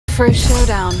for a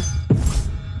showdown.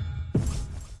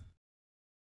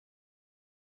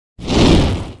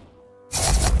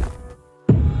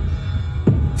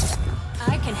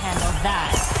 I can handle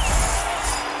that.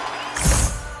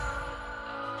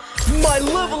 My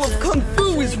level of Kung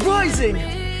Fu is rising!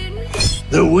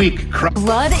 The weak cry.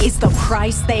 Blood is the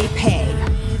price they pay.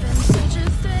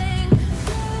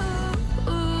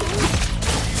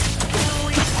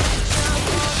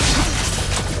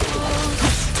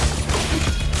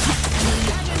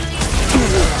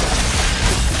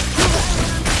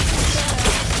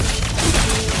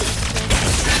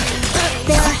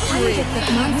 There are hundreds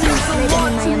of monsters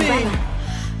living in my umbrella.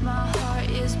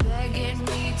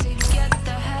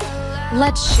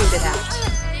 Let's shoot it out.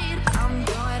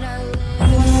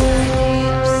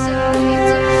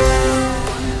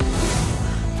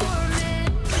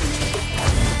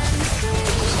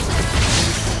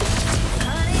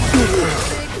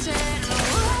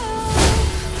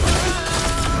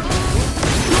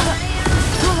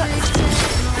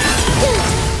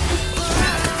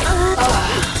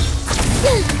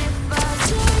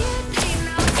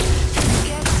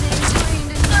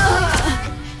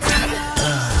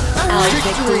 Our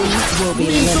victory will be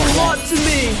Means a lot limitless. to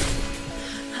me!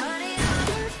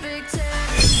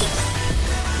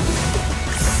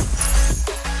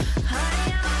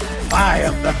 I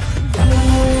am the.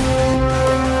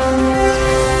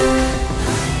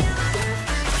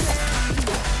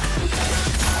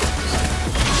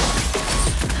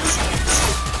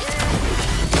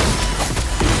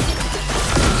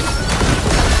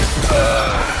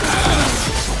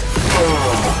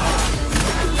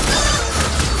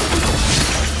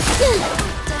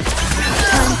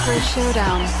 Time for a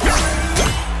showdown.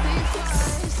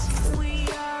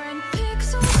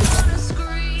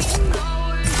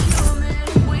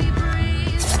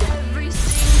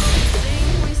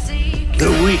 The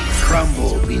weak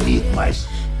crumble beneath my.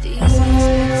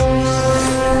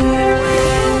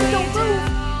 Don't move!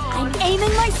 I'm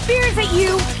aiming my spears at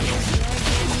you!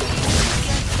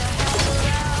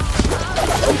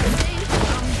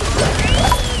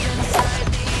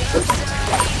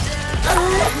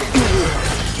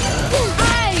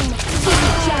 I'm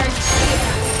in charge!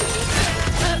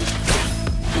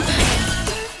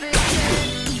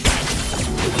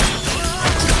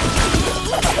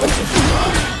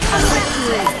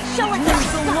 Show it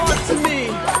Means a lot to me!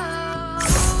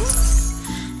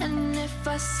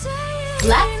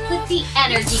 Let's put the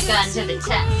energy gun to the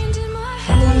test.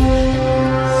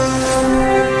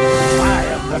 I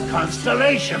am the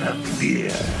constellation of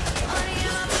fear.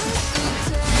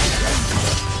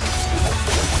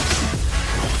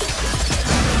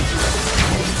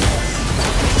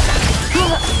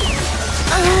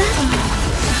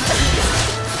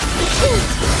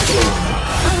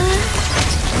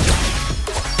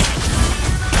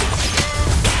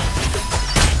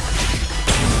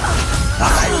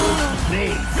 I was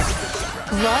made.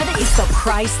 Blood is the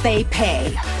price they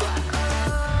pay.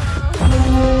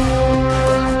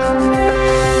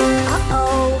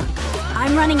 Uh-oh.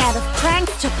 I'm running out of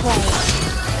pranks to play.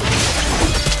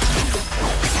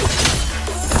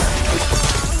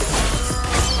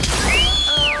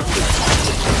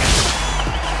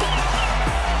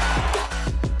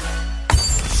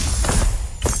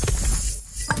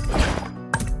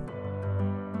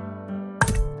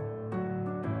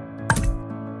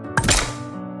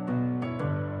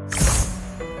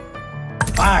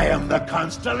 I am the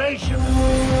constellation.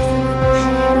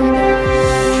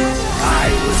 I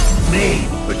was made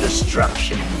for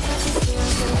destruction.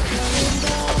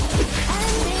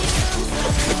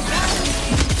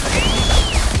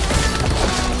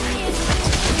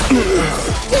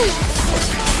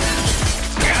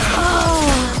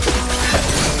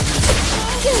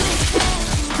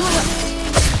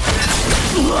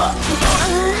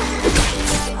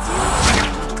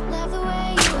 Love the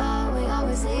way you are, we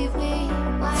always leave me.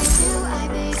 Why do I,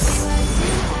 baby? Why do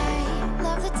I?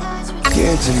 Love the touch.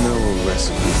 Care to know a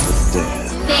recipe for death?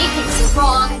 They can be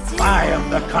wrong. I am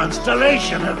the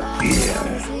constellation of fear.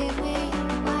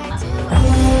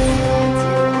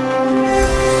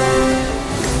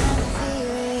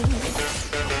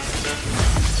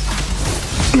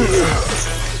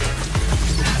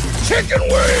 Chicken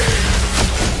wing!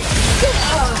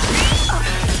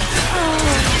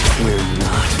 We're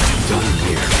not done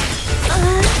here.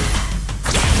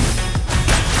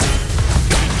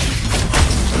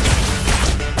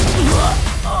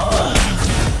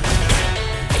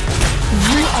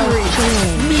 Victory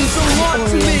Means a lot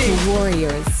to me! Oriental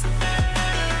warriors.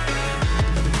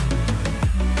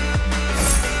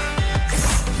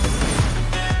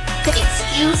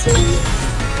 Excuse me?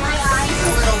 My eye's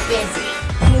a little busy.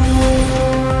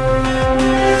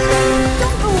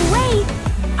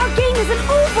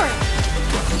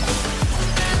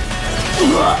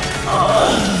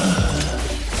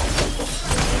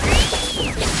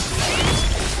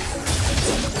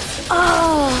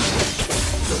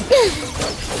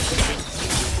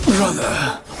 brother.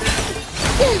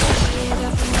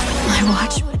 My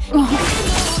watch won't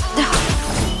stop.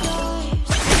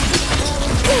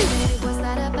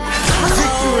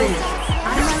 Victory!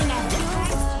 I'm running out.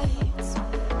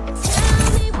 Tell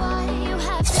me why you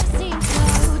have to seem so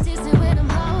distant when I'm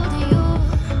holding you.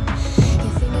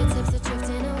 Your fingertips are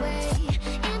drifting away,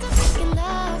 and I'm thinking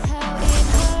of how it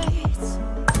hurts.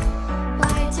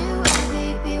 Why do I,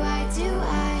 baby, why do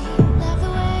I love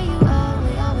the way you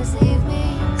only always leave me?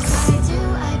 Why do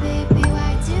I, baby,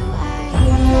 why do I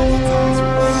love the touch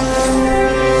with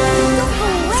Don't go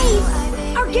away!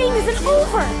 Our game isn't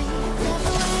over!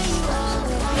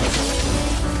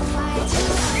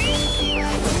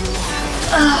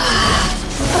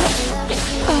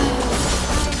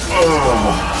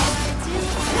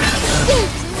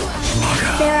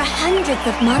 There are hundreds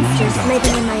of monsters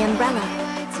living in my umbrella.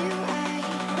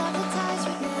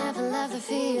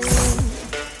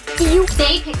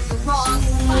 They picked the wrong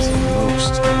fight.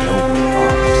 Most noble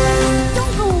art.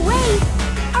 Don't go away!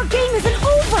 Our game isn't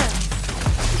over!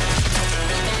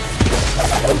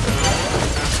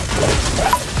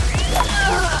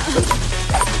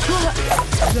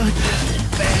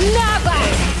 Never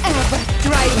ever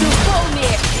try to fool me!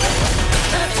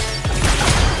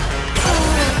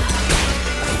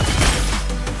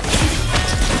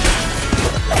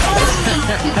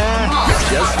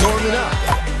 Just warming up.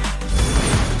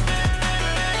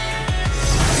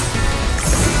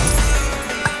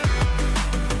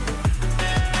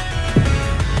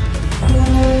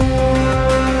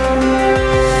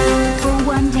 For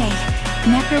one day,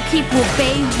 Necrokeep will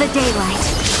bathe the daylight.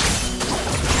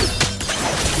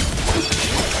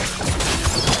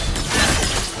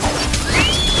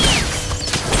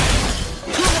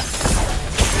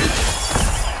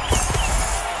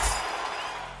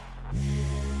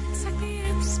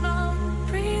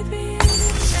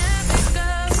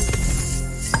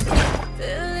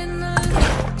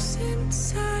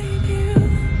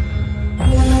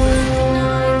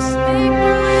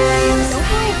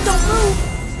 Don't move!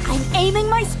 I'm aiming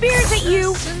my spears at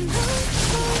you!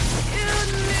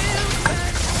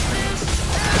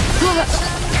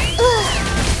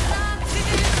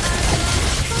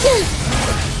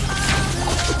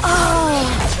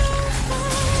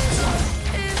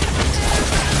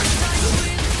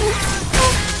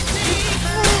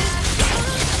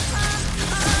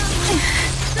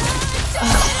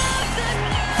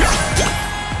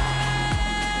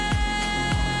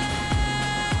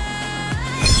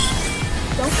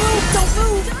 Don't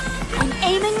move! I'm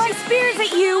aiming my spears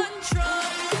at you!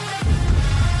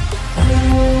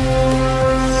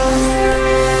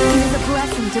 It is a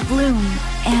blessing to bloom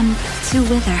and to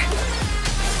wither.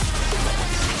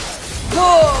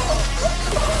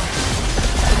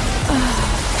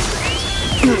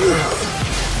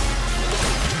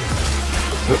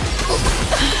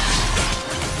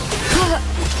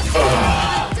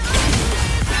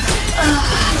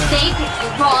 They picked the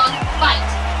wrong fight.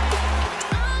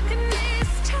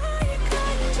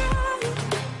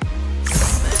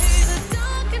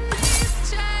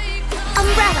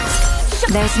 Umbrella!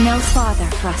 There's no farther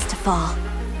for us to fall.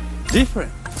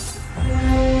 Different.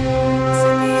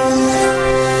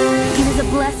 It is a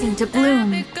blessing to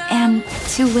bloom and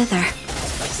to wither.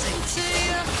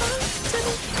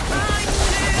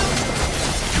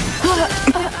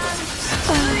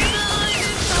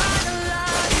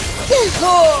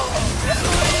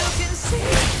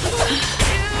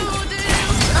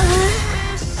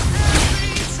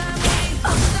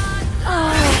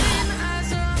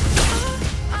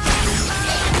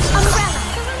 Umbrella!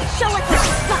 Show us what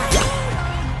you've got!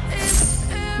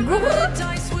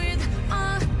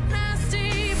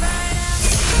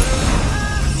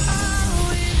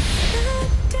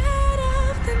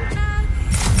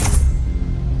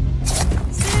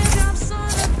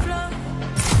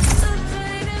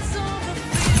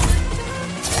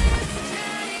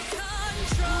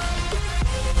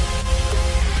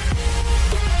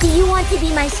 Do you want to be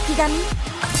my Shikigami?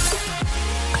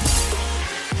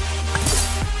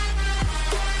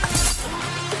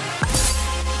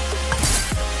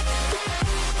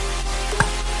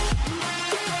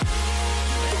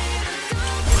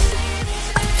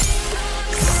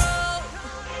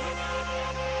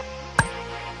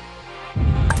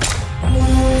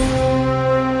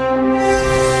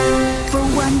 For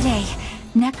one day,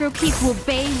 Necrokeep will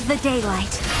bathe the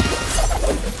daylight.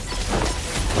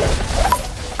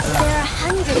 There are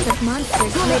hundreds of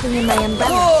monsters living in my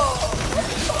umbrella.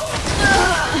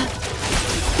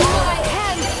 My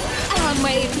hands are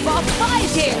made for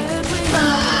fighting!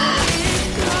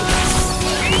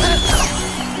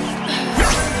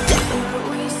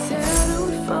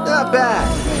 Not bad.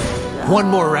 One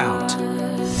more round.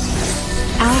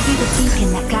 I'll be the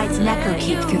beacon that guides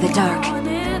Necrokeep through the dark.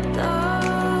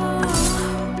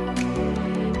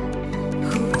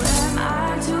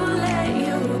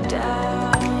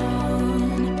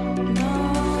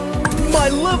 My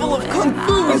level of Kung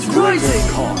Fu is A greater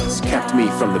rising! cause kept me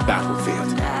from the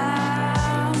battlefield.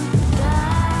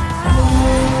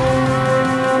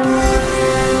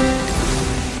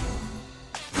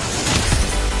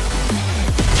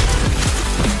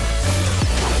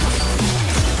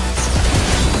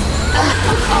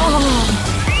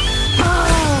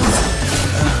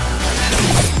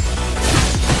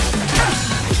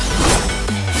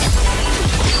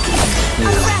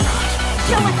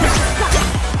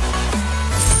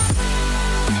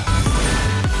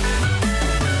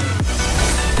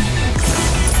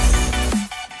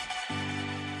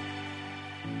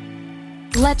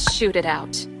 Let's shoot it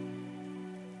out.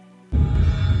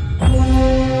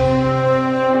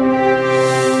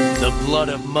 The blood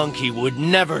of monkey would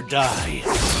never die.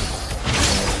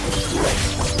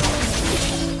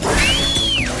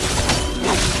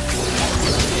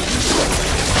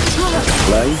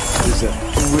 Life is a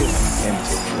thrilling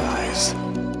enterprise.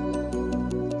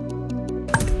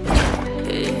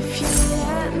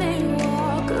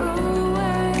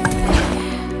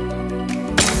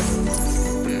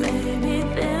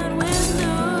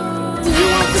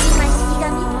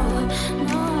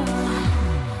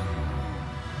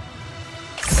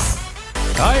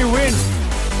 I win!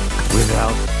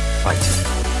 Without fighting.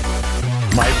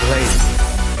 My blade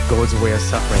goes where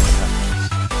suffering happens.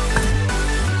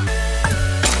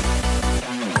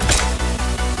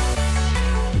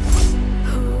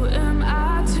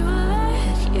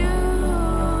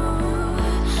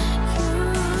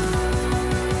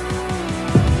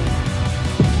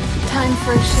 Time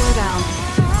for a showdown.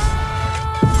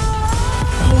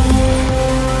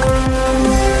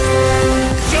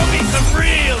 Show me some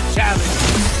real challenge!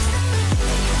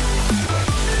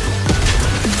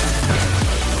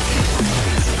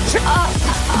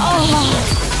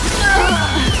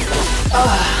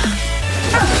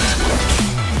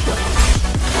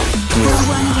 For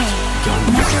one day,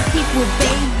 Necrokeep will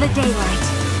bathe the daylight.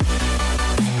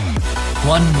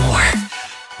 One more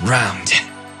round.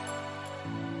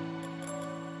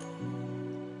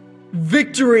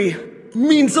 Victory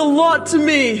means a lot to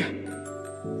me!